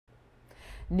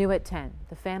New at 10,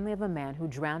 the family of a man who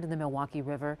drowned in the Milwaukee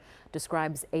River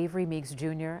describes Avery Meeks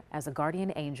Jr. as a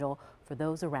guardian angel for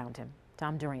those around him.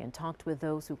 Tom Durian talked with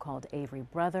those who called Avery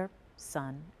brother,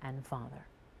 son, and father.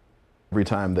 Every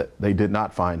time that they did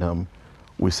not find him,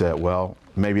 we said, well,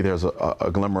 maybe there's a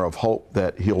glimmer of hope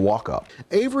that he'll walk up.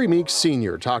 Avery Meeks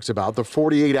Sr. talks about the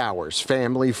 48 hours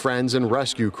family, friends, and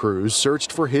rescue crews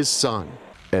searched for his son.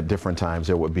 At different times,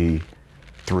 there would be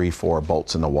 3-4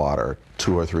 boats in the water,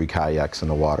 2 or 3 kayaks in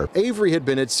the water. Avery had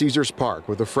been at Caesars Park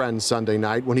with a friend Sunday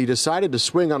night when he decided to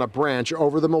swing on a branch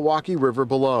over the Milwaukee River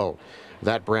below.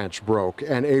 That branch broke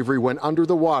and Avery went under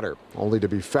the water, only to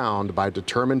be found by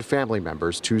determined family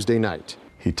members Tuesday night.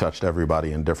 He touched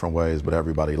everybody in different ways, but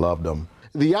everybody loved him.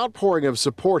 The outpouring of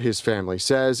support, his family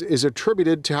says, is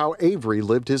attributed to how Avery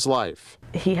lived his life.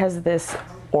 He has this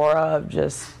aura of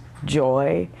just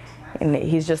joy, and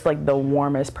he's just like the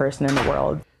warmest person in the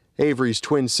world. Avery's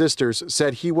twin sisters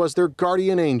said he was their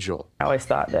guardian angel. I always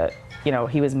thought that,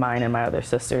 he was mine and my other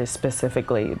sisters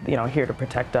specifically, here to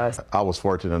protect us. I was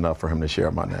fortunate enough for him to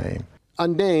share my name. A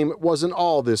name wasn't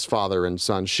all this father and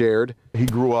son shared. He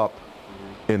grew up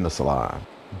in the salon.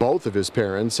 Both of his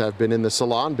parents have been in the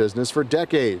salon business for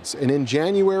decades, and in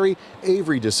January,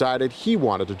 Avery decided he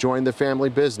wanted to join the family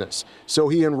business, so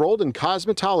he enrolled in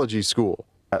cosmetology school.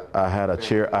 I had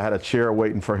a chair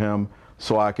waiting for him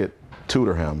so I could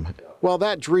tutor him. While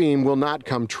that dream will not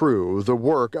come true, the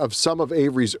work of some of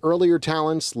Avery's earlier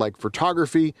talents, like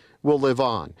photography, will live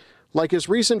on, like his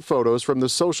recent photos from the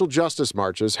social justice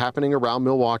marches happening around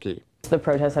Milwaukee. The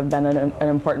protests have been an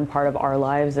important part of our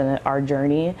lives and our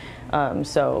journey,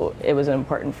 so it was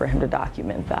important for him to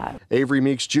document that. Avery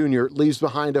Meeks Jr. leaves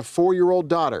behind a 4-year-old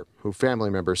daughter who family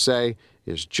members say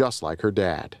is just like her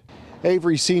dad.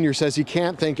 Avery Sr. says he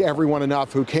can't thank everyone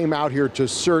enough who came out here to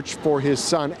search for his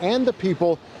son and the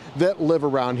people that live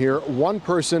around here. One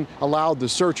person allowed the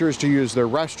searchers to use their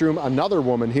restroom. Another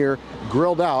woman here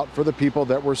grilled out for the people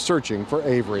that were searching for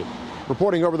Avery.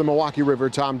 Reporting over the Milwaukee River,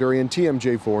 Tom Durian,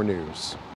 TMJ4 News.